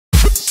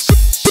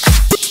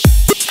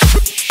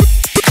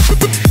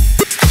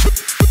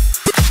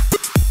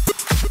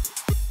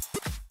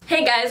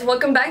guys,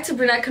 welcome back to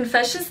Brunette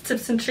Confessions,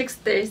 Tips and Tricks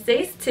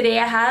Thursdays. Today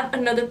I have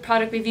another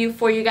product review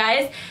for you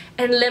guys,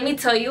 and let me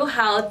tell you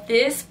how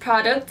this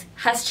product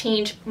has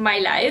changed my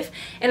life,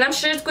 and I'm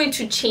sure it's going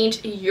to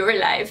change your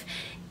life.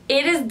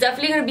 It is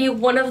definitely going to be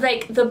one of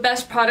the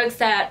best products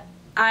that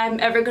I'm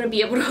ever going to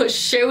be able to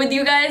share with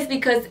you guys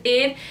because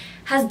it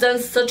has done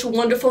such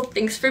wonderful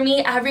things for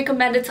me. I have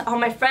recommended it to all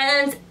my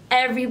friends,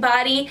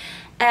 everybody,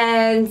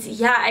 and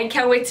yeah, I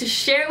can't wait to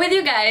share it with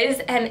you guys.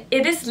 And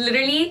it is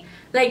literally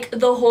like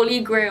the holy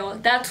grail.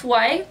 That's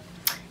why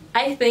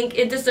I think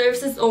it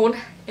deserves its own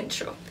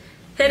intro.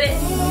 Hit it.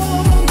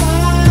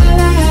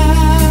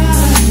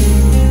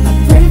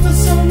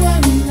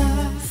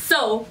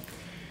 So,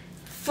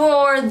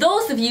 for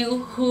those of you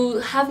who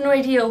have no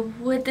idea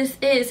what this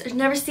is or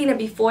never seen it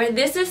before,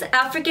 this is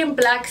African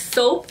black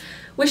soap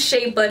with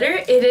shea butter.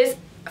 It is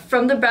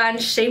from the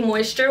brand Shea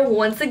Moisture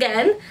once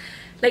again,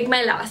 like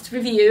my last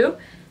review.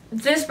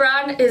 This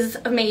brand is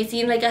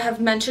amazing, like I have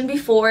mentioned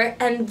before,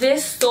 and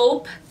this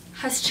soap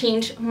has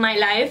changed my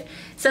life.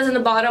 It says on the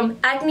bottom,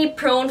 acne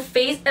prone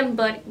face and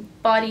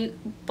body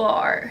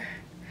bar.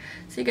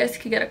 So you guys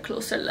can get a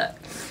closer look.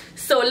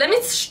 So let me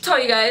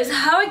tell you guys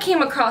how I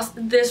came across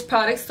this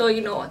product so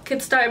you know I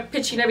could start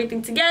pitching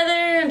everything together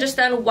and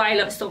understand why I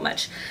love it so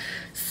much.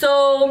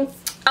 So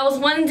I was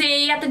one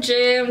day at the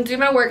gym doing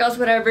my workouts,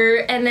 whatever,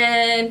 and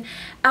then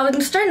I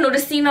was starting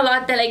noticing a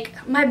lot that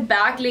like my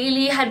back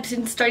lately had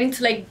been starting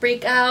to like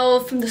break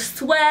out from the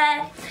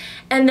sweat.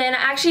 And then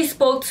I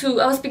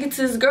was speaking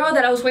to this girl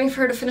that I was waiting for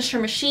her to finish her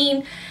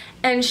machine,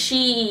 and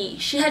she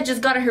had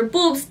just gotten her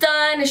boobs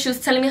done, and she was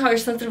telling me how her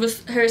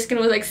skin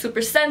was like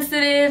super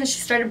sensitive and she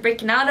started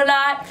breaking out a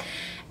lot.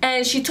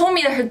 And she told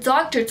me that her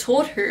doctor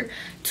told her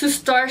to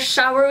start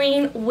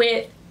showering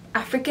with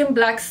African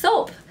black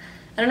soap.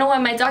 I don't know why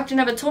my doctor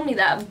never told me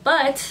that,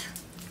 but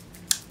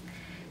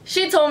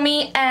she told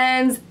me,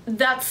 and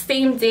that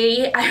same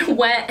day I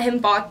went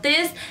and bought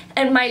this,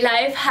 and my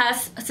life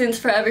has since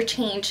forever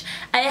changed.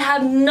 I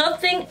have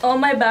nothing on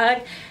my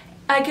back.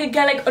 I could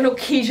get like an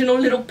occasional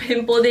little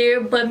pimple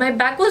there, but my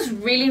back was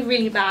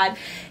really bad,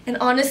 and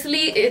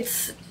honestly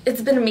it's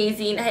been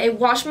amazing. I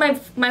wash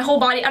my whole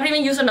body. I don't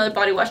even use another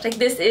body wash. Like,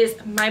 this is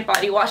my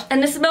body wash,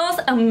 and it smells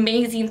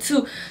amazing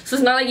too. So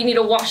it's not like you need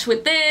to wash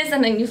with this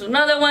and then use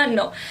another one.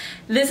 No,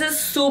 this is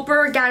super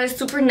organic,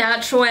 super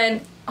natural,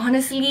 and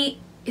honestly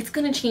it's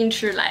gonna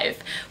change your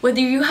life. Whether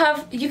you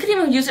can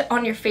even use it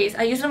on your face.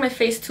 I use it on my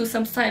face too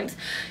sometimes.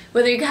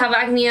 Whether you have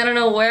acne, I don't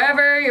know,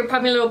 wherever, you're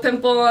popping a little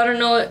pimple, I don't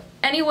know,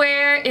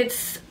 anywhere,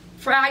 it's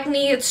for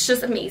acne, it's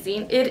just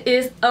amazing. It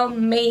is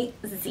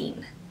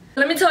amazing.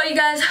 Let me tell you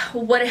guys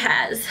what it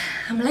has.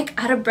 I'm like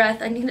out of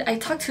breath. I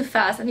talk too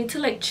fast. I need to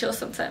like chill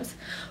sometimes.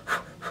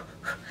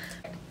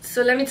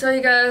 So let me tell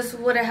you guys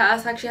what it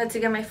has. I actually had to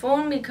get my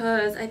phone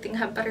because I think I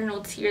have better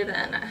notes here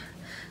than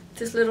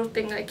this little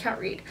thing that I can't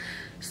read.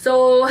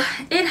 So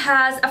it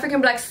has African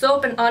black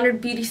soap, an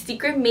honored beauty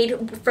secret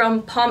made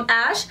from palm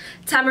ash,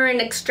 tamarind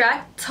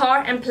extract, tar,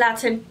 and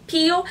plantain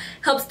peel.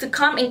 Helps to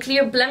calm and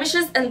clear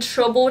blemishes and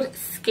troubled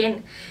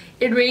skin.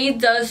 It really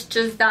does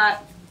just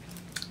that.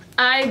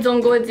 I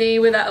don't go a day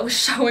without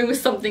showering with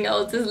something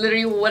else. This is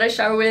literally what I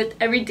shower with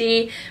every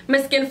day. My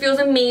skin feels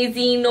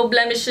amazing, no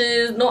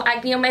blemishes, no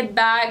acne on my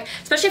back.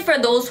 Especially for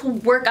those who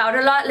work out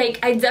a lot, like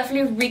I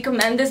definitely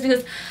recommend this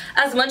because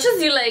as much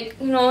as you like,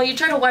 you know, you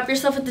try to wipe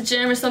yourself at the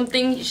gym or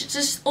something, you should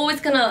just always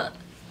a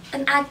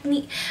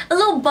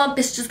little bump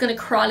is just gonna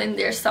crawl in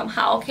there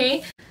somehow,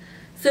 okay?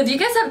 So if you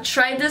guys have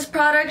tried this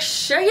product,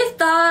 share your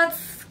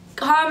thoughts.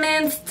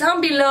 Comments down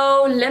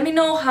below. Let me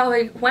know how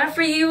it went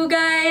for you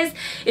guys.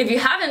 If you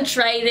haven't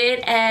tried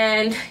it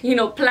and you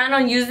know plan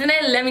on using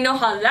it, let me know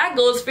how that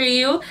goes for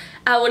you.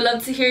 I would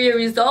love to hear your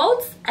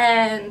results.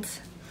 And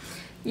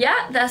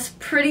yeah, that's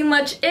pretty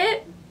much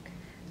it.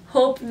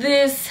 Hope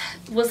this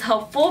was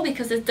helpful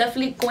because it's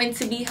definitely going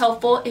to be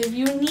helpful if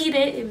you need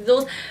it. If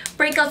those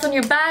breakouts on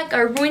your back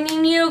are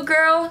ruining you,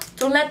 girl,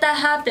 don't let that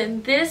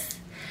happen. This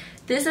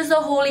is a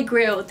holy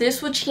grail.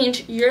 This will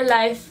change your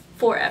life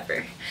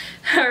forever.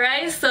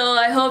 Alright, so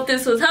I hope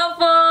this was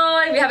helpful.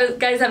 If you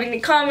guys have any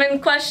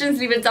comment questions,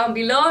 leave it down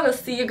below. I'll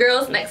see you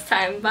girls next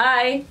time.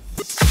 Bye.